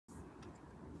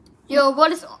Yo,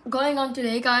 what is going on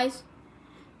today, guys?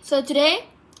 So today,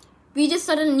 we just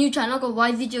started a new channel called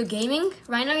Yzgo Gaming.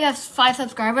 Right now we have 5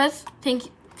 subscribers.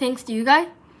 Thanks to you guys.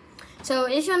 So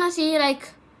if you wanna see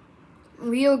like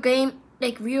real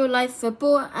life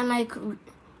football and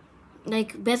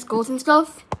like best goals and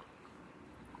stuff,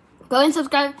 go and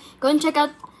subscribe. Go and check out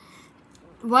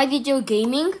Yzgo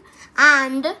Gaming.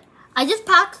 And I just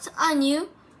packed a new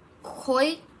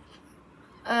Coit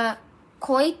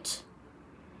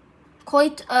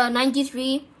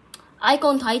 93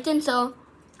 Icon Titan. So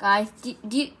guys, do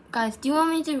you want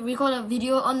me to record a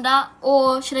video on that,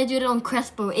 or should I do it on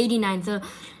Crespo 89?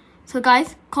 So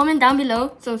guys, comment down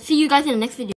below. So see you guys in the next video.